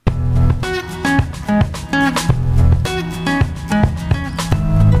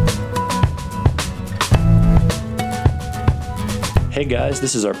Hey guys,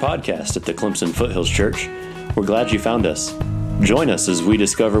 this is our podcast at the Clemson Foothills Church. We're glad you found us. Join us as we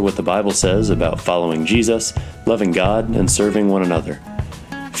discover what the Bible says about following Jesus, loving God, and serving one another.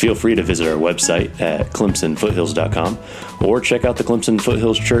 Feel free to visit our website at clemsonfoothills.com or check out the Clemson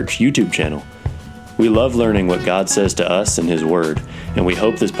Foothills Church YouTube channel. We love learning what God says to us in His Word, and we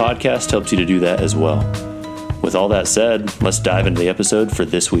hope this podcast helps you to do that as well. With all that said, let's dive into the episode for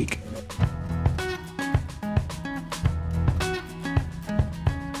this week.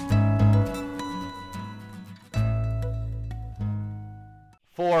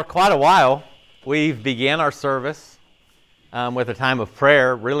 For quite a while, we've began our service with a time of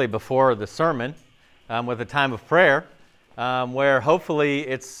prayer, really before the sermon, with a time of prayer, where hopefully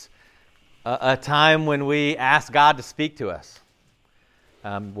it's a time when we ask God to speak to us,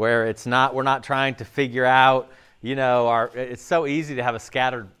 where we're not trying to figure out, it's so easy to have a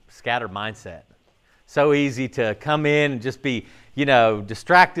scattered mindset. So easy to come in and just be,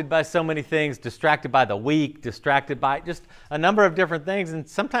 distracted by so many things, distracted by the week, distracted by just a number of different things. And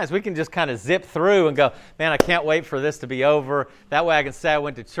sometimes we can just kind of zip through and go, man, I can't wait for this to be over. That way I can say I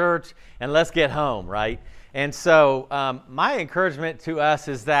went to church and let's get home, right? And so my encouragement to us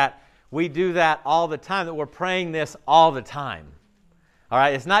is that we do that all the time, that we're praying this all the time. All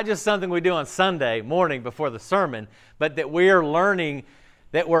right, it's not just something we do on Sunday morning before the sermon, but that we're learning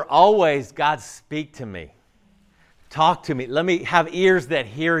that we're always, God, speak to me. Talk to me. Let me have ears that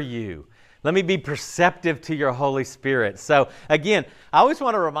hear you. Let me be perceptive to your Holy Spirit. So again, I always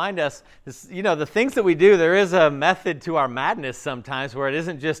want to remind us, the things that we do, there is a method to our madness sometimes where it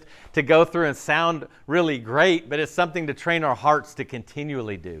isn't just to go through and sound really great, but it's something to train our hearts to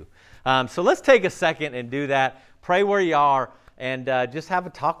continually do. So let's take a second and do that. Pray where you are and just have a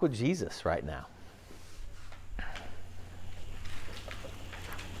talk with Jesus right now.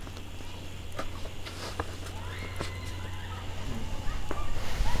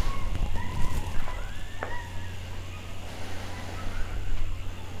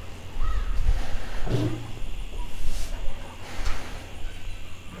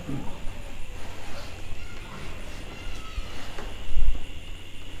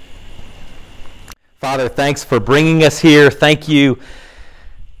 Father, thanks for bringing us here. Thank you.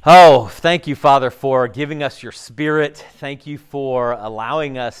 Thank you, Father, for giving us your Spirit. Thank you for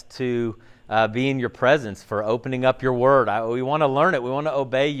allowing us to be in your presence, for opening up your word. We want to learn it. We want to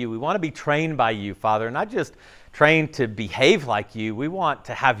obey you. We want to be trained by you, Father, not just trained to behave like you. We want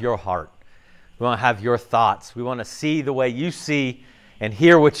to have your heart. We want to have your thoughts. We want to see the way you see and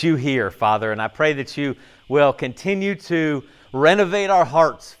hear what you hear, Father. And I pray that you will continue to renovate our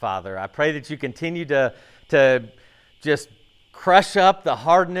hearts, Father. I pray that you continue to just crush up the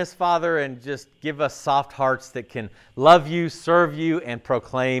hardness, Father, and just give us soft hearts that can love you, serve you, and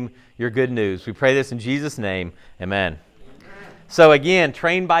proclaim your good news. We pray this in Jesus' name. Amen. So again,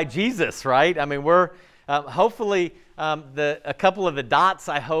 trained by Jesus, right? I mean, we're hopefully a couple of the dots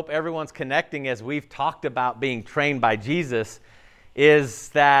I hope everyone's connecting as we've talked about being trained by Jesus is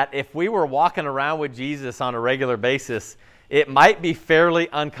that if we were walking around with Jesus on a regular basis, it might be fairly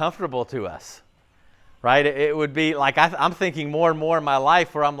uncomfortable to us, right? It would be like I'm thinking more and more in my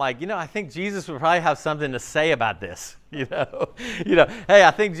life where I'm like, I think Jesus would probably have something to say about this, Hey,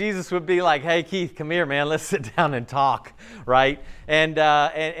 I think Jesus would be like, hey, Keith, come here, man, let's sit down and talk, right? And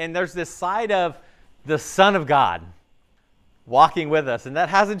there's this side of the Son of God walking with us, and that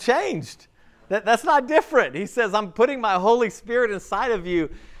hasn't changed. That's not different. He says, I'm putting my Holy Spirit inside of you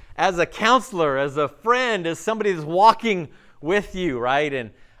as a counselor, as a friend, as somebody that's walking with you, right?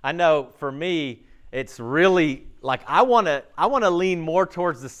 And I know for me, it's really like I want to lean more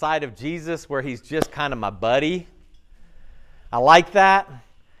towards the side of Jesus where he's just kind of my buddy. I like that.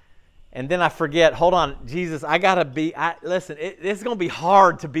 And then I forget, hold on, Jesus, listen, it's going to be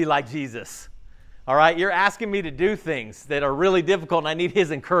hard to be like Jesus. All right? You're asking me to do things that are really difficult and I need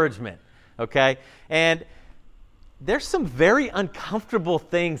his encouragement, okay? And there's some very uncomfortable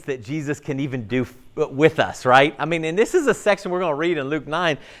things that Jesus can even do with us, right? I mean, and this is a section we're going to read in Luke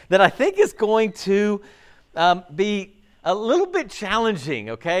 9 that I think is going to be a little bit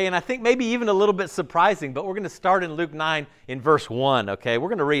challenging, okay? And I think maybe even a little bit surprising, but we're going to start in Luke 9 in verse 1, okay? We're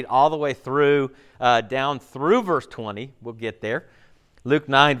going to read all the way through, down through verse 20. We'll get there. Luke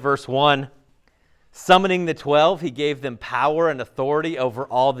 9, verse 1. Summoning the 12, he gave them power and authority over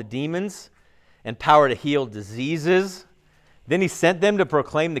all the demons and power to heal diseases. Then he sent them to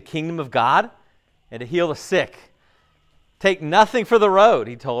proclaim the kingdom of God and to heal the sick. Take nothing for the road,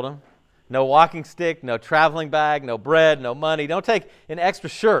 he told them. No walking stick, no traveling bag, no bread, no money. Don't take an extra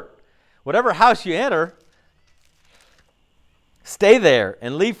shirt. Whatever house you enter, stay there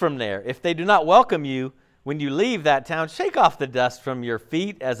and leave from there. If they do not welcome you, when you leave that town, shake off the dust from your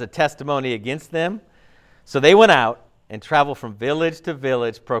feet as a testimony against them. So they went out and traveled from village to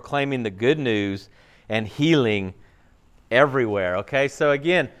village, proclaiming the good news and healing everywhere. Okay, so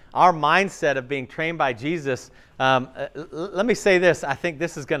again, our mindset of being trained by Jesus, let me say this. I think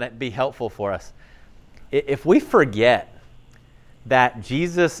this is going to be helpful for us. If we forget that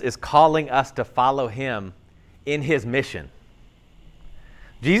Jesus is calling us to follow him in his mission.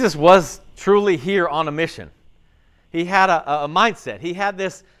 Jesus was truly here on a mission. He had a mindset. He had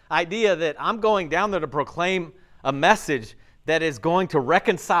this idea that I'm going down there to proclaim a message that is going to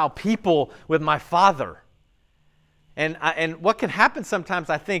reconcile people with my Father. And what can happen sometimes,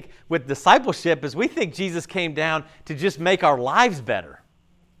 I think, with discipleship is we think Jesus came down to just make our lives better.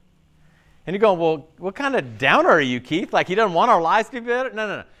 And you're going, well, what kind of downer are you, Keith? Like he doesn't want our lives to be better?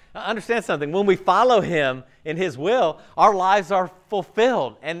 No. Understand something. When we follow him in his will, our lives are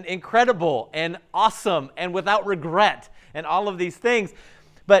fulfilled and incredible and awesome and without regret and all of these things.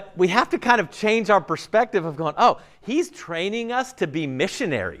 But we have to kind of change our perspective of going, oh, he's training us to be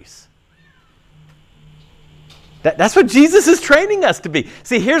missionaries. That's what Jesus is training us to be.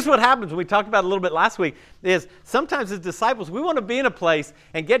 See, here's what happens. We talked about it a little bit last week, is sometimes as disciples, we want to be in a place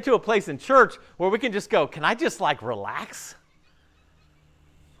and get to a place in church where we can just go, can I just like relax?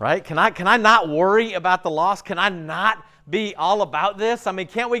 Right? Can I not worry about the loss? Can I not be all about this? I mean,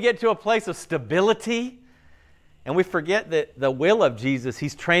 can't we get to a place of stability? And we forget that the will of Jesus,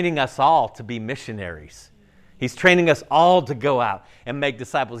 he's training us all to be missionaries. He's training us all to go out and make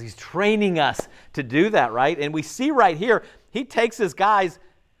disciples. He's training us to do that, right? And we see right here, he takes his guys.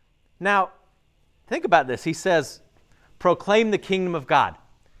 Now, think about this. He says, proclaim the kingdom of God.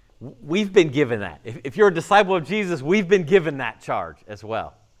 We've been given that. If you're a disciple of Jesus, we've been given that charge as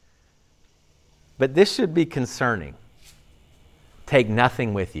well. But this should be concerning. Take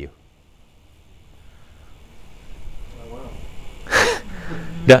nothing with you.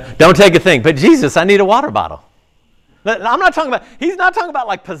 Don't take a thing. But Jesus, I need a water bottle. I'm not talking about, he's not talking about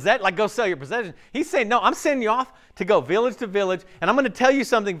like go sell your possessions. He's saying, no, I'm sending you off to go village to village, and I'm going to tell you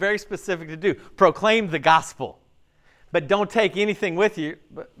something very specific to do. Proclaim the gospel. But don't take anything with you.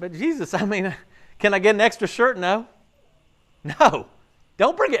 But Jesus, I mean, can I get an extra shirt? No.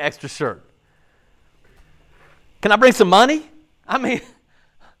 Don't bring an extra shirt. Can I bring some money? I mean,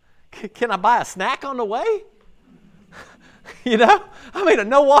 can I buy a snack on the way? You know, I mean,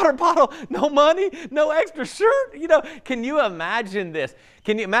 no water bottle, no money, no extra shirt. You know, can you imagine this?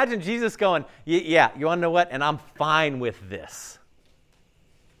 Can you imagine Jesus going, yeah, you want to know what? And I'm fine with this.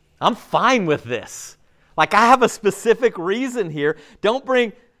 I'm fine with this. Like I have a specific reason here. Don't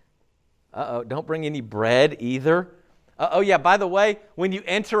bring any bread either. Oh yeah, by the way, when you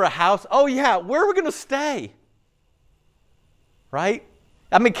enter a house, oh yeah, where are we going to stay? Right?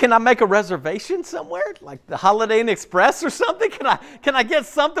 I mean, can I make a reservation somewhere, like the Holiday Inn Express or something? Can I get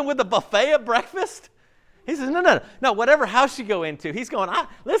something with a buffet at breakfast? He says, no, whatever house you go into. He's going,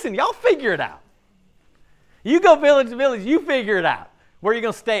 listen, y'all figure it out. You go village to village, you figure it out. Where are you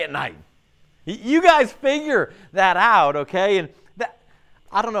going to stay at night? You guys figure that out, okay? And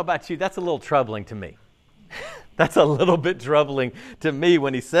I don't know about you, that's a little troubling to me. That's a little bit troubling to me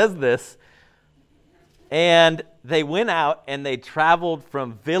when he says this. And they went out and they traveled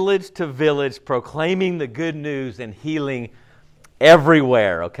from village to village, proclaiming the good news and healing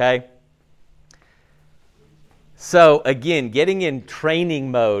everywhere, okay? So again, getting in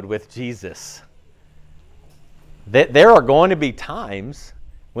training mode with Jesus. There are going to be times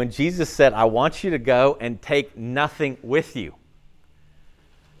when Jesus said, I want you to go and take nothing with you.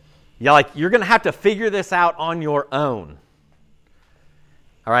 You're going to have to figure this out on your own.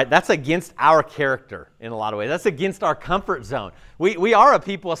 All right, that's against our character in a lot of ways. That's against our comfort zone. We are a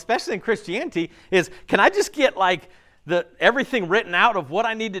people, especially in Christianity, is can I just get like everything written out of what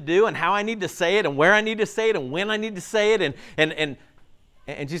I need to do and how I need to say it and where I need to say it and when I need to say it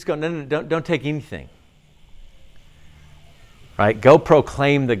and just go, no, don't take anything. All right, go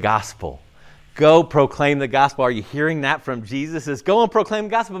proclaim the gospel. Go proclaim the gospel. Are you hearing that from Jesus? Is go and proclaim the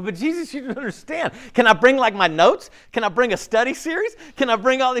gospel. But Jesus, you don't understand. Can I bring like my notes? Can I bring a study series? Can I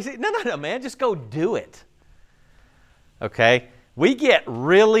bring all these? No, man. Just go do it. Okay? We get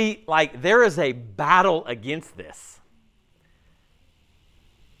really there is a battle against this.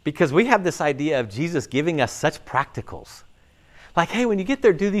 Because we have this idea of Jesus giving us such practicals. Like, hey, when you get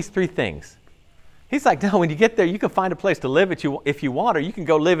there, do these 3 things. He's like, no, when you get there, you can find a place to live if you want, or you can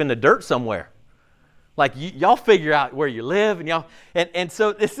go live in the dirt somewhere. Like y'all figure out where you live, and so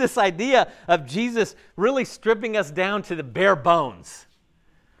it's this idea of Jesus really stripping us down to the bare bones.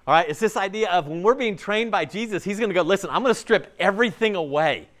 All right, it's this idea of when we're being trained by Jesus, he's going to go, listen, I'm going to strip everything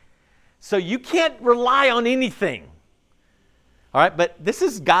away So you can't rely on anything. All right, but this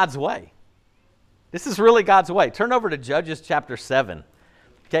is God's way. This is really God's way. Turn over to Judges chapter 7.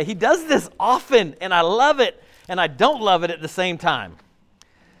 Okay, he does this often, and I love it, and I don't love it at the same time.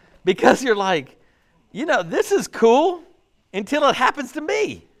 Because you're like, this is cool until it happens to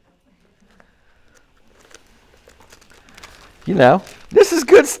me. This is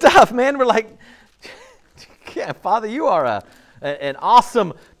good stuff, man. We're like, yeah, Father, you are an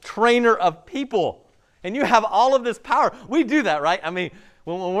awesome trainer of people, and you have all of this power. We do that, right? I mean,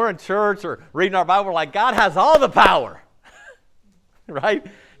 when we're in church or reading our Bible, we're like, God has all the power, right?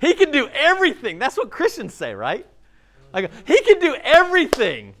 He can do everything. That's what Christians say, right? Like, he can do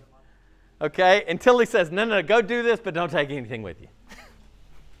everything, okay, until he says, no, go do this, but don't take anything with you.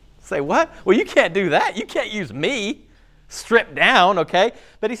 Say, what? Well, you can't do that. You can't use me. Stripped down, okay?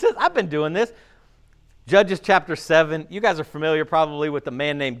 But he says, I've been doing this. Judges chapter 7. You guys are familiar probably with a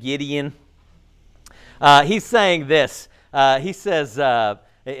man named Gideon. He's saying this. He says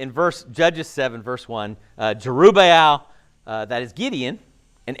in Judges 7, verse 1, Jerubbaal, that is Gideon,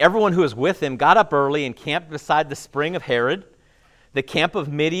 and everyone who was with him got up early and camped beside the spring of Harod. The camp of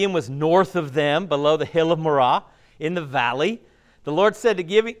Midian was north of them, below the hill of Morah, in the valley. The Lord said to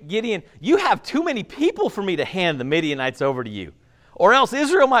Gideon, you have too many people for me to hand the Midianites over to you, or else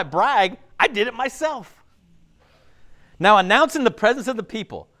Israel might brag, I did it myself. Now announce in the presence of the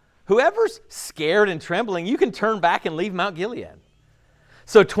people, whoever's scared and trembling, you can turn back and leave Mount Gilead.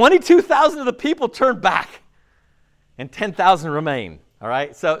 So 22,000 of the people turned back, and 10,000 remain. All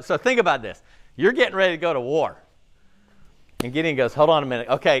right, so think about this. You're getting ready to go to war. And Gideon goes, hold on a minute.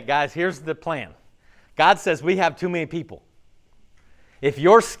 Okay, guys, here's the plan. God says we have too many people. If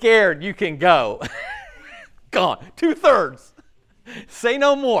you're scared, you can go. Gone. 2/3. Say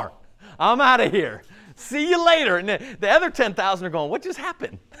no more. I'm out of here. See you later. And the other 10,000 are going, what just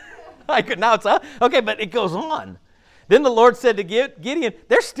happened? Now it's okay, but it goes on. Then the Lord said to Gideon,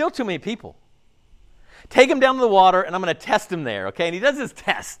 there's still too many people. Take them down to the water, and I'm going to test them there, okay? And he does his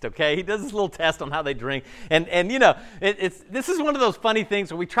test, okay? He does this little test on how they drink. And this is one of those funny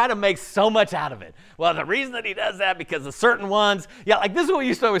things where we try to make so much out of it. Well, the reason that he does that, because of certain ones, this is what we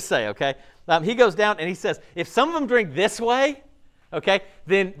used to always say, okay? He goes down, and he says, if some of them drink this way, okay,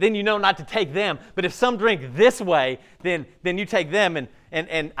 then you know not to take them. But if some drink this way, then you take them.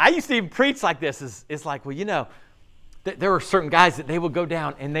 And I used to even preach like this. It's like, well, there were certain guys that they would go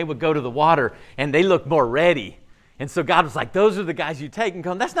down and they would go to the water and they looked more ready. And so God was like, those are the guys you take.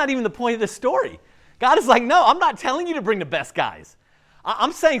 And that's not even the point of this story. God is like, no, I'm not telling you to bring the best guys.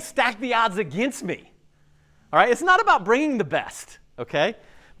 I'm saying stack the odds against me. All right? It's not about bringing the best, okay?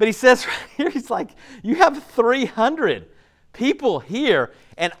 But he says right here, he's like, you have 300 people here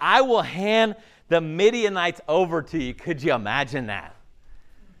and I will hand the Midianites over to you. Could you imagine that?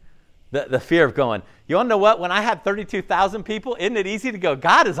 The fear of going, you want to know what? When I had 32,000 people, isn't it easy to go,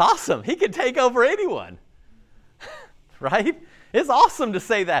 God is awesome. He can take over anyone. Right? It's awesome to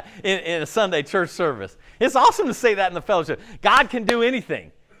say that in a Sunday church service. It's awesome to say that in the fellowship. God can do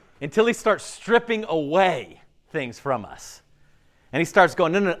anything until he starts stripping away things from us. And he starts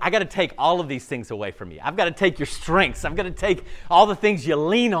going, no, I got to take all of these things away from you. I've got to take your strengths. I've got to take all the things you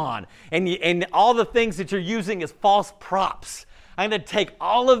lean on and all the things that you're using as false props. I'm going to take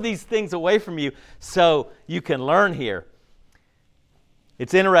all of these things away from you so you can learn here.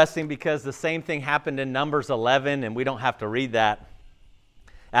 It's interesting because the same thing happened in Numbers 11, and we don't have to read that.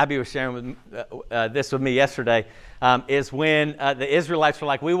 Abby was sharing this with me yesterday, is when the Israelites were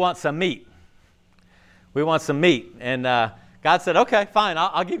like, we want some meat. We want some meat. And God said, okay, fine,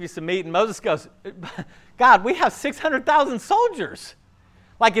 I'll give you some meat. And Moses goes, God, we have 600,000 soldiers.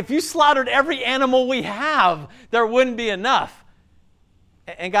 Like if you slaughtered every animal we have, there wouldn't be enough.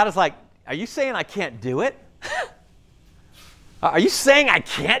 And God is like, are you saying I can't do it? Are you saying I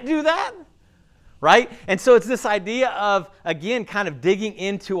can't do that? Right? And so it's this idea of, again, kind of digging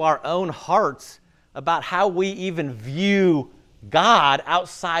into our own hearts about how we even view God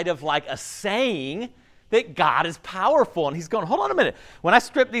outside of like a saying that God is powerful. And he's going, hold on a minute. When I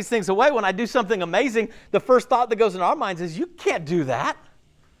strip these things away, when I do something amazing, the first thought that goes in our minds is, you can't do that.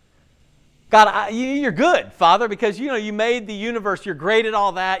 God, you're good, Father, because you made the universe. You're great at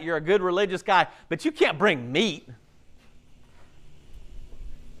all that. You're a good religious guy, but you can't bring meat.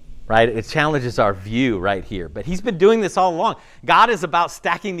 Right? It challenges our view right here. But he's been doing this all along. God is about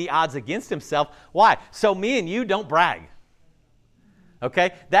stacking the odds against himself. Why? So me and you don't brag.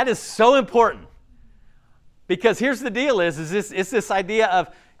 Okay? That is so important. Because here's the deal it's this idea of,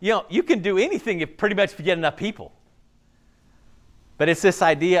 you can do anything if you get enough people. But it's this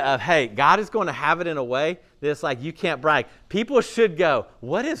idea of, hey, God is going to have it in a way that it's like you can't brag. People should go,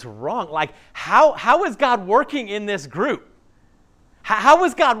 what is wrong? Like, how is God working in this group? How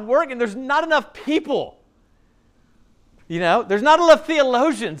is God working? There's not enough people. There's not enough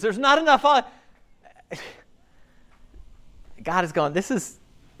theologians. There's not enough. God is going, this is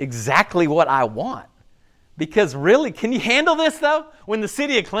exactly what I want. Because really, can you handle this though? When the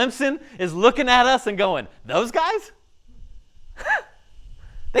city of Clemson is looking at us and going, those guys?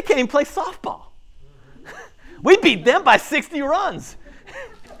 They can't even play softball. We beat them by 60 runs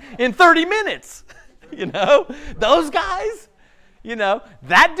in 30 minutes. Those guys,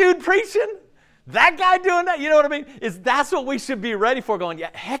 that dude preaching, that guy doing that, you know what I mean? That's what we should be ready for, going, yeah,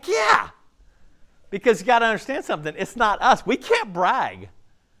 heck yeah. Because you got to understand something. It's not us. We can't brag.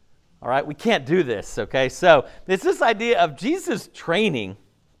 All right? We can't do this, okay? So it's this idea of Jesus' training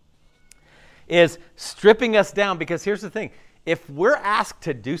is stripping us down, because here's the thing. If we're asked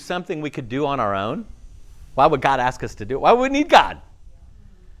to do something we could do on our own, why would God ask us to do it? Why would we need God?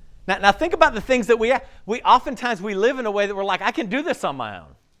 Now think about the things that we oftentimes we live in a way that we're like, I can do this on my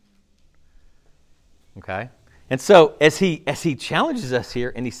own. Okay? And so as he challenges us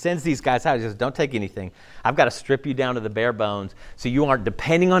here and he sends these guys out, he says, don't take anything. I've got to strip you down to the bare bones so you aren't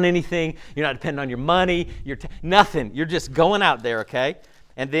depending on anything. You're not depending on your money. Nothing. You're just going out there, okay?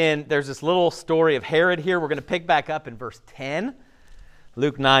 And then there's this little story of Herod here. We're going to pick back up in verse 10.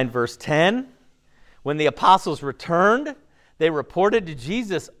 Luke 9, verse 10. When the apostles returned, they reported to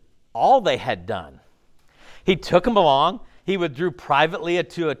Jesus all they had done. He took them along. He withdrew privately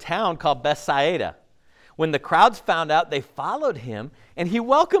to a town called Bethsaida. When the crowds found out, they followed him, and he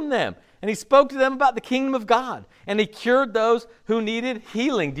welcomed them. And he spoke to them about the kingdom of God. And he cured those who needed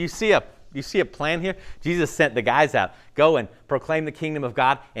healing. Do you see a plan here? Jesus sent the guys out. Go and proclaim the kingdom of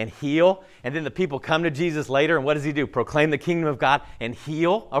God and heal. And then the people come to Jesus later, and what does he do? Proclaim the kingdom of God and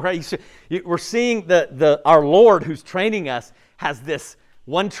heal. All right, we're seeing our Lord who's training us has this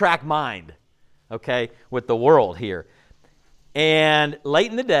one-track mind, okay, with the world here. And late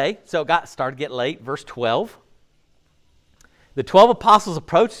in the day, so it started to get late, verse 12. The 12 apostles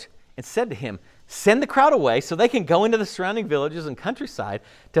approached and said to him, send the crowd away so they can go into the surrounding villages and countryside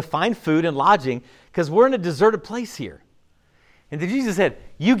to find food and lodging, because we're in a deserted place here. And then Jesus said,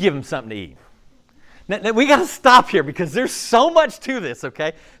 you give them something to eat. Now we got to stop here because there's so much to this,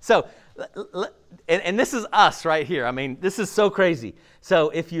 okay? So, and this is us right here. I mean, this is so crazy. So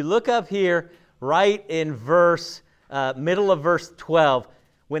if you look up here, right in middle of verse 12,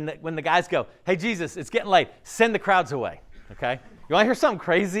 when the guys go, hey, Jesus, it's getting late. Send the crowds away, okay? You want to hear something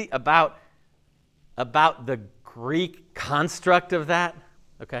crazy about the Greek construct of that?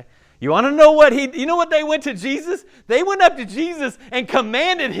 Okay. You want to know what they went to Jesus? They went up to Jesus and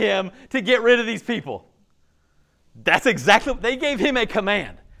commanded him to get rid of these people. That's exactly what they gave him, a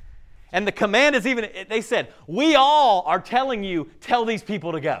command. And the command is they said, we all are telling you, tell these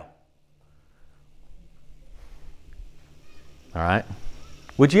people to go. All right.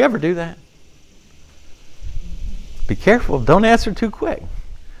 Would you ever do that? Be careful. Don't answer too quick.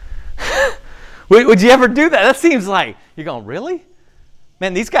 Would you ever do that? That seems like, you're going, really?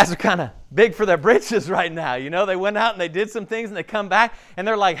 Man, these guys are kind of big for their britches right now. They went out and they did some things and they come back and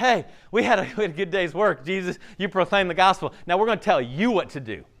they're like, hey, we had a good day's work. Jesus, you proclaim the gospel. Now we're going to tell you what to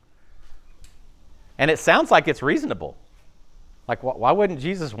do. And it sounds like it's reasonable. Like, why wouldn't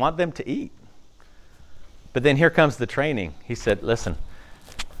Jesus want them to eat? But then here comes the training. He said, listen,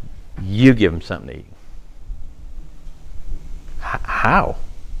 you give them something to eat. How?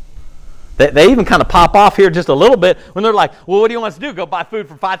 They even kind of pop off here just a little bit when they're like, well, what do you want us to do? Go buy food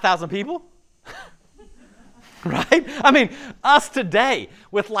for 5,000 people? Right? I mean, us today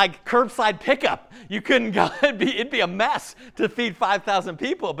with like curbside pickup, you couldn't go, it'd be a mess to feed 5,000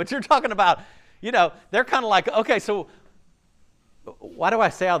 people. But you're talking about, they're kind of like, okay, so why do I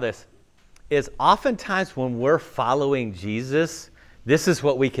say all this? Is oftentimes when we're following Jesus, this is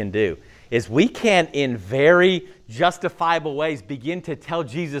what we can do, is we can, in very justifiable ways, begin to tell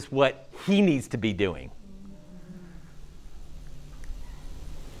Jesus what he needs to be doing.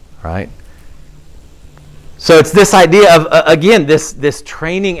 Right? So it's this idea of, again, this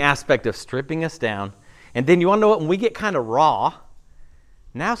training aspect of stripping us down. And then you want to know what? When we get kind of raw,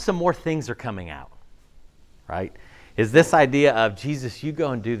 now some more things are coming out. Right? Is this idea of, Jesus, you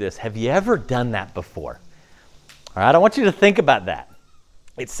go and do this. Have you ever done that before? All right, I want you to think about that.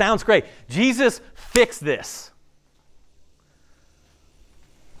 It sounds great. Jesus, fix this.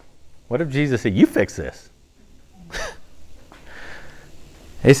 What if Jesus said, you fix this?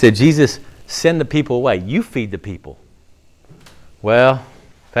 He said, Jesus, send the people away. You feed the people. Well,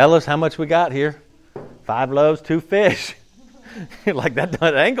 fellas, how much we got here? 5 loaves, 2 fish. Like, that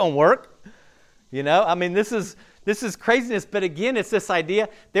ain't going to work. You know, I mean, this is craziness. But again, it's this idea.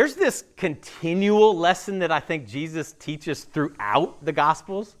 There's this continual lesson that I think Jesus teaches throughout the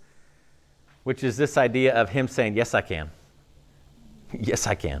Gospels, which is this idea of him saying, yes, I can. Yes,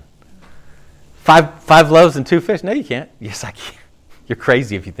 I can. Five loaves and 2 fish? No, you can't. Yes, I can. You're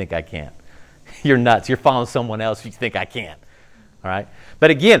crazy if you think I can't. You're nuts. You're following someone else if you think I can't. All right? But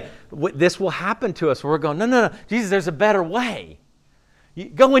again, this will happen to us. We're going, no. Jesus, there's a better way.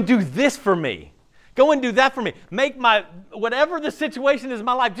 Go and do this for me. Go and do that for me. Make whatever the situation is in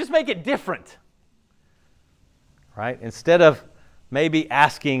my life, just make it different. Right? Instead of maybe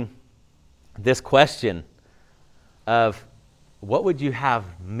asking this question of, what would you have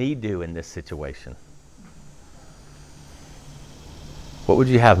me do in this situation? What would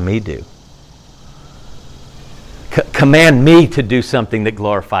you have me do? Command me to do something that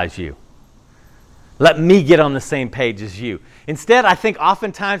glorifies you. Let me get on the same page as you. Instead, I think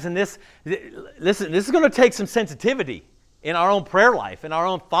oftentimes in this is going to take some sensitivity in our own prayer life, in our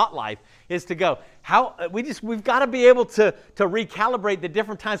own thought life, is to go, we've got to be able to recalibrate the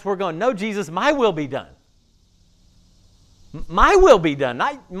different times we're going, no, Jesus, my will be done. My will be done.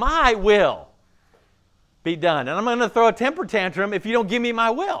 My will be done. And I'm going to throw a temper tantrum if you don't give me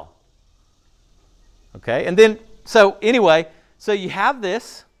my will. Okay? And then, so you have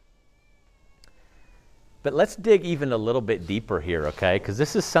this. But let's dig even a little bit deeper here, okay? Because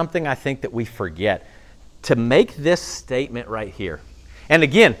this is something I think that we forget. To make this statement right here. And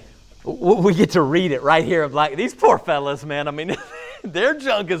again, we get to read it right here. Like, these poor fellas, man. I mean, their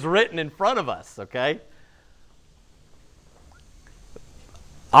junk is written in front of us, okay?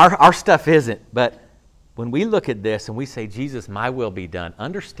 Our stuff isn't. But when we look at this and we say, Jesus, my will be done,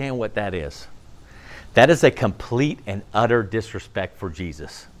 understand what that is. That is a complete and utter disrespect for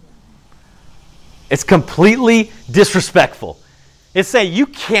Jesus. It's completely disrespectful. It's saying, you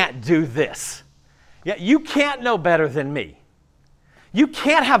can't do this. Yeah, you can't know better than me. You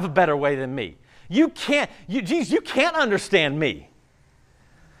can't have a better way than me. Jesus, you can't understand me.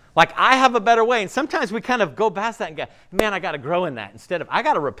 Like, I have a better way. And sometimes we kind of go past that and go, man, I got to grow in that. Instead of, I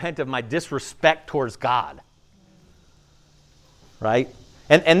got to repent of my disrespect towards God. Right?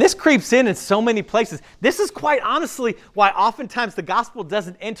 And this creeps in so many places. This is quite honestly why oftentimes the gospel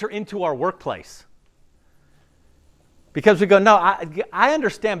doesn't enter into our workplace. Because we go, no, I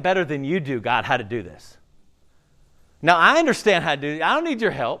understand better than you do, God, how to do this. Now, I understand how to do it. I don't need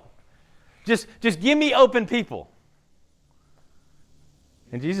your help. Just give me open people.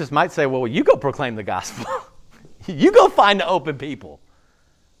 And Jesus might say, well, you go proclaim the gospel. You go find the open people.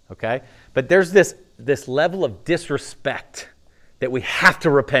 Okay? But there's this level of disrespect that we have to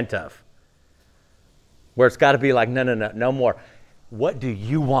repent of. Where it's got to be like, no more. What do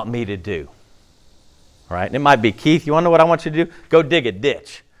you want me to do? All right? And it might be, Keith, you want to know what I want you to do? Go dig a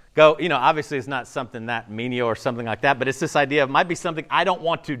ditch. Go, obviously it's not something that menial or something like that, but it's this idea of it might be something I don't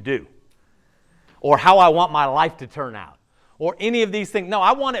want to do. Or how I want my life to turn out. Or any of these things. No,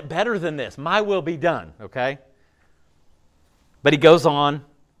 I want it better than this. My will be done, okay? But he goes on,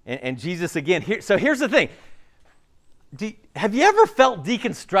 and Jesus again. So here's the thing. Have you ever felt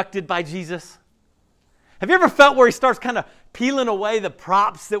deconstructed by Jesus? Have you ever felt where he starts kind of peeling away the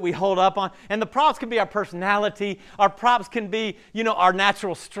props that we hold up on? And the props can be our personality. Our props can be, our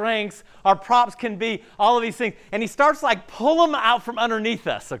natural strengths. Our props can be all of these things. And he starts like pull them out from underneath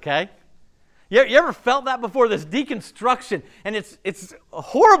us, okay? You ever felt that before? This deconstruction. And it's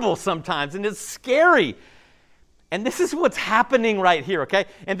horrible sometimes, and it's scary. And this is what's happening right here, okay?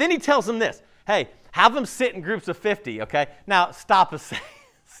 And then he tells them this. Hey, have them sit in groups of 50, okay? Now, stop a second.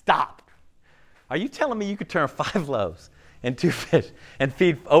 Stop. Are you telling me you could turn 5 loaves and 2 fish and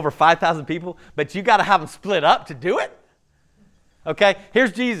feed over 5,000 people, but you got to have them split up to do it? Okay,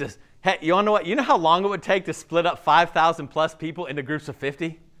 here's Jesus. Hey, you want to know what? You know how long it would take to split up 5,000 plus people into groups of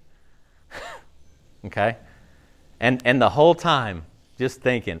 50? Okay? And the whole time, just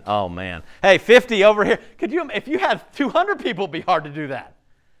thinking, oh man, hey, 50 over here. If you had 200 people, it'd be hard to do that.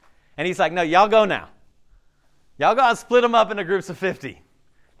 And he's like, no, y'all go now. Y'all go and split them up into groups of 50.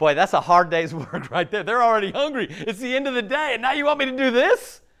 Boy, that's a hard day's work right there. They're already hungry. It's the end of the day, and now you want me to do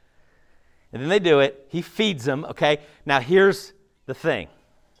this? And then they do it. He feeds them, okay? Now, here's the thing.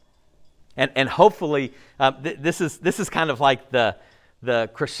 And hopefully, this is kind of like the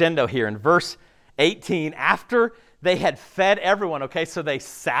crescendo here. In verse 18, after they had fed everyone, okay, so they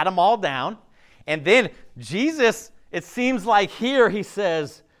sat them all down. And then Jesus, it seems like here he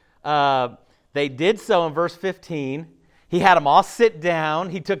says, they did so in verse 15. He had them all sit down.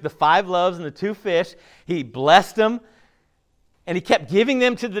 He took the 5 loaves and the 2 fish. He blessed them. And he kept giving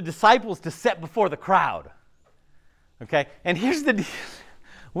them to the disciples to set before the crowd. Okay? And here's the deal.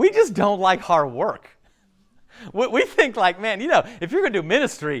 We just don't like hard work. We think like, man, if you're going to do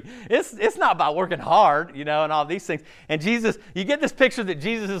ministry, it's not about working hard, and all these things. And Jesus, you get this picture that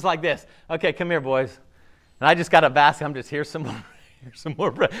Jesus is like this. Okay, come here, boys. And I just got a basket. I'm just, here's some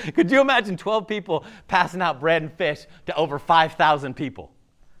more bread. Could you imagine 12 people passing out bread and fish to over 5,000 people?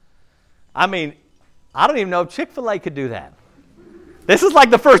 I mean, I don't even know if Chick-fil-A could do that. This is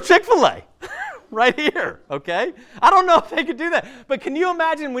like the first Chick-fil-A. Right here, okay? I don't know if they could do that. But can you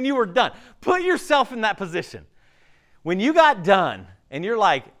imagine when you were done? Put yourself in that position. When you got done and you're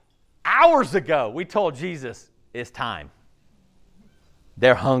like, hours ago, we told Jesus, it's time.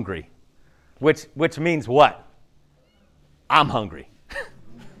 They're hungry. Which means what? I'm hungry.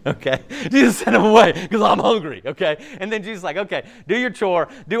 Okay? Jesus sent him away because I'm hungry, okay? And then Jesus is like, okay, do your chore,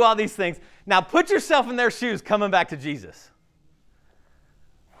 do all these things. Now put yourself in their shoes coming back to Jesus.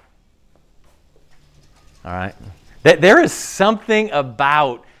 All right? There is something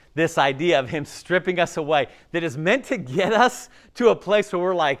about this idea of him stripping us away that is meant to get us to a place where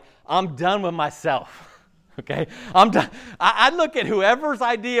we're like, I'm done with myself. Okay? I'm done. I look at whoever's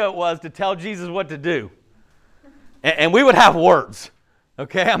idea it was to tell Jesus what to do, and we would have words.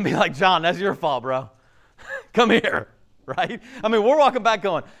 Okay? I'd be like, John, that's your fault, bro. Come here. Right? I mean, we're walking back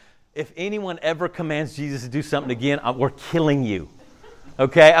going, if anyone ever commands Jesus to do something again, we're killing you.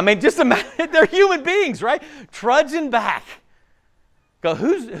 Okay? I mean, just imagine, they're human beings, right? Trudging back. Go,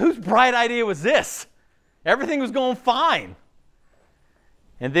 whose bright idea was this? Everything was going fine.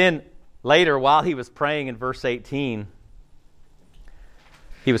 And then later, while he was praying in verse 18,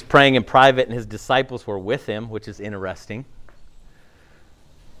 he was praying in private and his disciples were with him, which is interesting.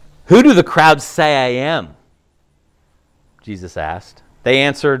 Who do the crowds say I am? Jesus asked. They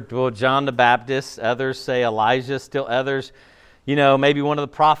answered, well, John the Baptist. Others say Elijah. Still others, maybe one of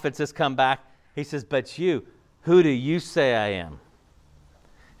the prophets has come back. He says, but you, who do you say I am?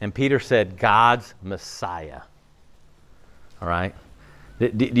 And Peter said, God's Messiah. All right?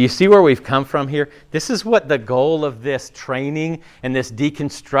 Do you see where we've come from here? This is what the goal of this training and this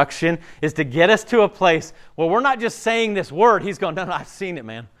deconstruction is, to get us to a place where we're not just saying this word. He's going, no, I've seen it,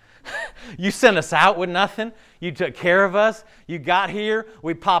 man. You sent us out with nothing. You took care of us. You got here.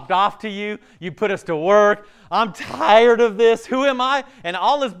 We popped off to you. You put us to work. I'm tired of this. Who am I? And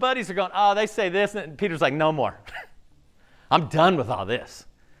all his buddies are going, oh, they say this. And Peter's like, no more. I'm done with all this.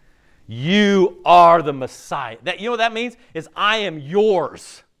 You are the Messiah. You know what that means? Is I am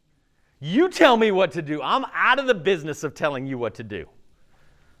yours. You tell me what to do. I'm out of the business of telling you what to do.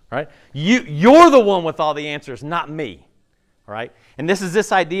 Right? You're the one with all the answers, not me. Right? And this is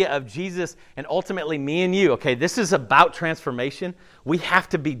this idea of Jesus and ultimately me and you. Okay, this is about transformation. We have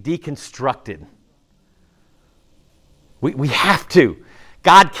to be deconstructed. We have to.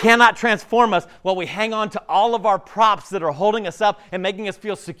 God cannot transform us while we hang on to all of our props that are holding us up and making us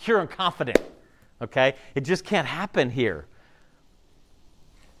feel secure and confident. Okay? It just can't happen here.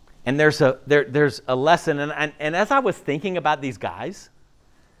 And there's a lesson. And as I was thinking about these guys,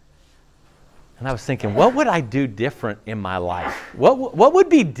 and I was thinking, what would I do different in my life? What would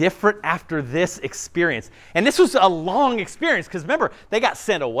be different after this experience? And this was a long experience because remember, they got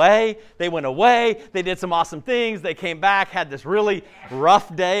sent away. They went away. They did some awesome things. They came back, had this really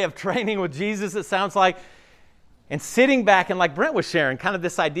rough day of training with Jesus, it sounds like. And sitting back, and like Brent was sharing, kind of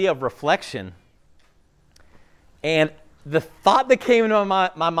this idea of reflection. And the thought that came into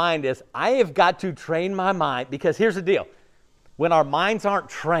my mind is, I have got to train my mind, because here's the deal. When our minds aren't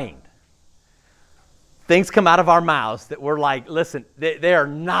trained, things come out of our mouths that we're like, listen, they are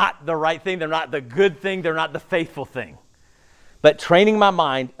not the right thing. They're not the good thing. They're not the faithful thing. But training my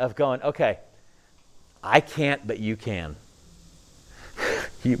mind of going, okay, I can't, but you can.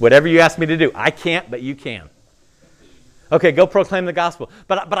 Whatever you ask me to do, I can't, but you can. Okay, go proclaim the gospel.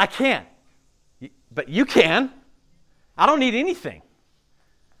 But I can't. But you can. I don't need anything.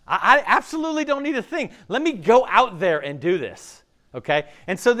 I absolutely don't need a thing. Let me go out there and do this. Okay?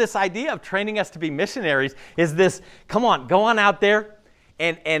 And so this idea of training us to be missionaries is this, come on, go on out there,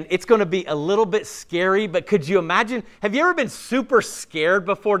 and it's going to be a little bit scary, but could you imagine, have you ever been super scared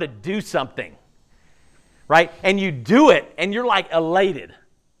before to do something? Right? And you do it, and you're like elated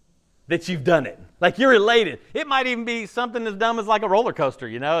that you've done it. Like you're elated. It might even be something as dumb as like a roller coaster,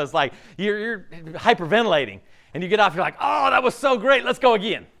 It's like you're hyperventilating, and you get off, you're like, oh, that was so great, let's go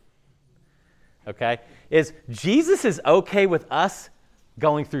again. Okay? Is Jesus is okay with us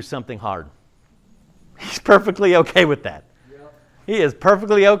going through something hard. He's perfectly okay with that. Yep. He is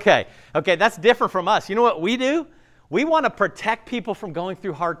perfectly okay. Okay, that's different from us. You know what we do? We want to protect people from going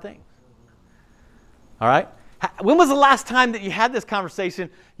through hard things. All right? When was the last time that you had this conversation,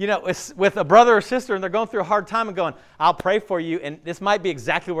 with a brother or sister and they're going through a hard time and going, I'll pray for you, and this might be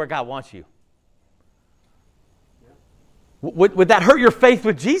exactly where God wants you? Would that hurt your faith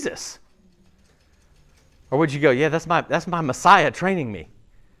with Jesus? Or would you go, yeah, that's my Messiah training me?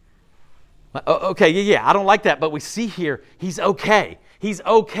 Okay, yeah, I don't like that, but we see here, he's okay. He's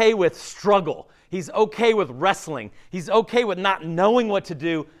okay with struggle. He's okay with wrestling. He's okay with not knowing what to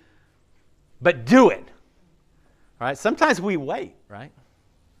do, but do it. All right, sometimes we wait, right?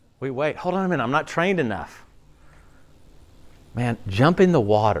 We wait. Hold on a minute, I'm not trained enough. Man, jump in the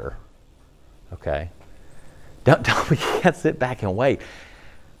water, okay? We can't sit back and wait.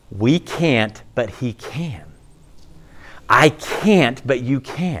 We can't, but he can. I can't, but you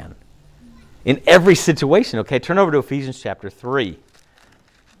can. In every situation, okay? Turn over to Ephesians chapter 3.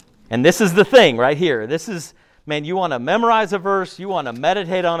 And this is the thing right here. This is, man, you want to memorize a verse, you want to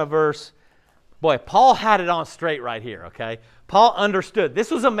meditate on a verse. Boy, Paul had it on straight right here, okay? Paul understood.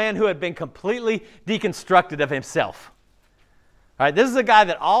 This was a man who had been completely deconstructed of himself. All right, this is a guy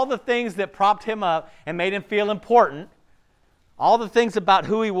that all the things that propped him up and made him feel important, all the things about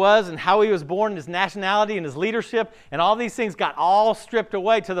who he was and how he was born, his nationality and his leadership, and all these things got all stripped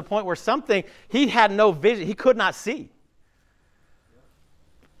away to the point where something he had no vision, he could not see.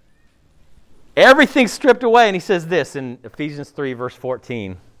 Everything's stripped away, and he says this in Ephesians 3, verse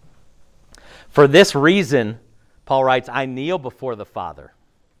 14. For this reason, Paul writes, I kneel before the Father,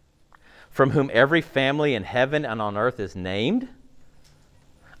 from whom every family in heaven and on earth is named.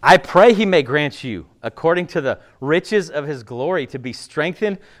 I pray he may grant you, according to the riches of his glory, to be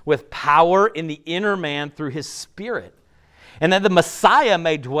strengthened with power in the inner man through his Spirit, and that the Messiah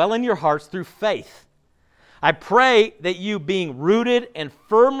may dwell in your hearts through faith. I pray that you, being rooted and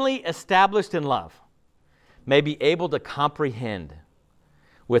firmly established in love, may be able to comprehend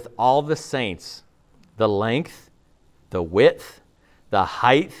with all the saints the length, the width, the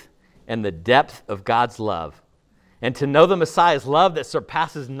height, and the depth of God's love, and to know the Messiah's love that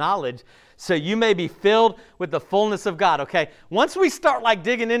surpasses knowledge, so you may be filled with the fullness of God. Okay, once we start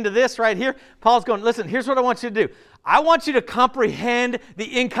digging into this right here, Paul's going, listen, here's what I want you to do. I want you to comprehend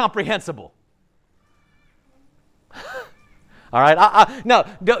the incomprehensible. All right, no,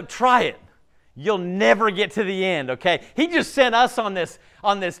 don't try it. You'll never get to the end, okay? He just sent us on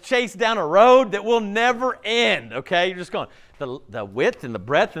this chase down a road that will never end, okay? You're just going, the width and the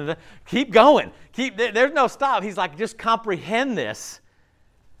breadth, and keep going. There's no stop. He's like, just comprehend this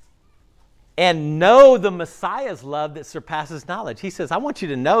and know the Messiah's love that surpasses knowledge. He says, I want you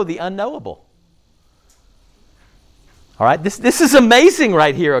to know the unknowable. All right, this is amazing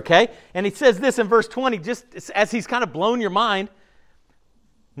right here, okay? And he says this in verse 20, just as he's kind of blown your mind.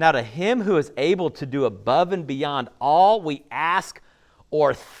 Now to him who is able to do above and beyond all we ask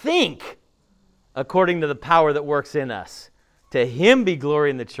or think, according to the power that works in us, to him be glory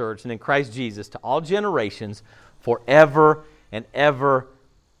in the church and in Christ Jesus to all generations forever and ever.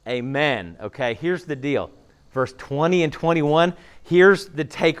 Amen. Okay, here's the deal. Verse 20 and 21, here's the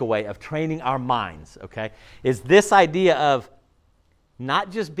takeaway of training our minds, okay, is this idea of not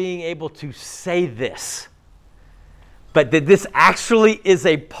just being able to say this, but that this actually is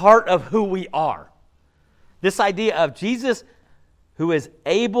a part of who we are. This idea of Jesus who is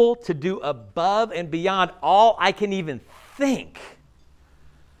able to do above and beyond all I can even think.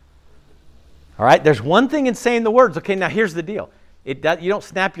 All right, there's one thing in saying the words. Okay, now here's the deal. You don't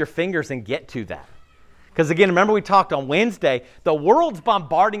snap your fingers and get to that. Because again, remember we talked on Wednesday, the world's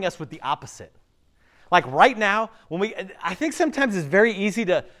bombarding us with the opposite. Like right now, I think sometimes it's very easy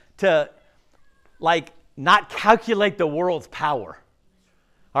to not calculate the world's power.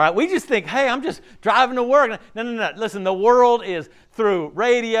 All right, we just think, hey, I'm just driving to work. No. Listen, the world is through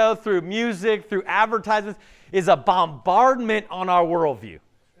radio, through music, through advertisements, is a bombardment on our worldview.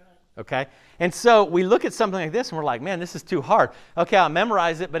 Okay? And so we look at something like this and we're like, man, this is too hard. Okay, I'll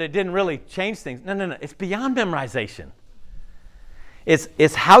memorize it, but it didn't really change things. No. It's beyond memorization.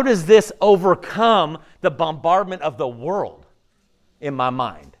 It's how does this overcome the bombardment of the world in my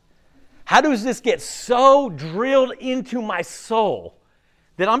mind? How does this get so drilled into my soul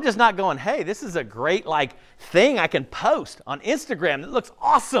that I'm just not going, hey, this is a great thing I can post on Instagram that looks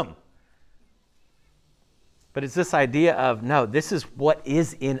awesome. But it's this idea of, no, this is what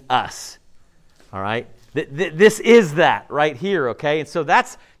is in us. All right? This is that right here, okay? And so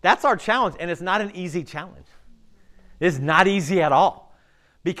that's our challenge, and it's not an easy challenge. It's not easy at all.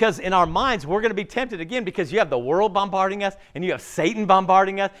 Because in our minds, we're going to be tempted again because you have the world bombarding us and you have Satan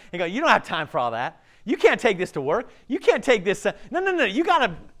bombarding us. And you go, you don't have time for all that. You can't take this to work. You can't take this. No. You got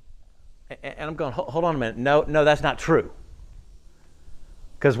to. And I'm going, hold on a minute. No, that's not true.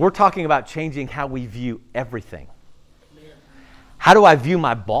 Because we're talking about changing how we view everything. How do I view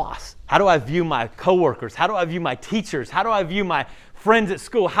my boss? How do I view my coworkers? How do I view my teachers? How do I view my friends at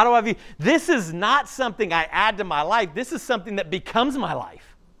school? How do I view? This is not something I add to my life. This is something that becomes my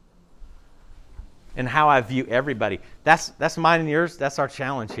life. And how I view everybody. That's mine and yours. That's our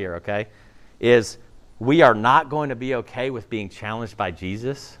challenge here, okay? Is we are not going to be okay with being challenged by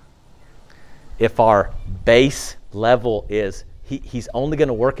Jesus if our base level is he's only going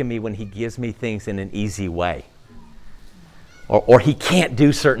to work in me when he gives me things in an easy way. Or he can't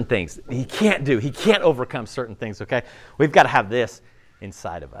do certain things. He can't overcome certain things, okay? We've got to have this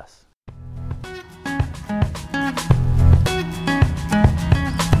inside of us.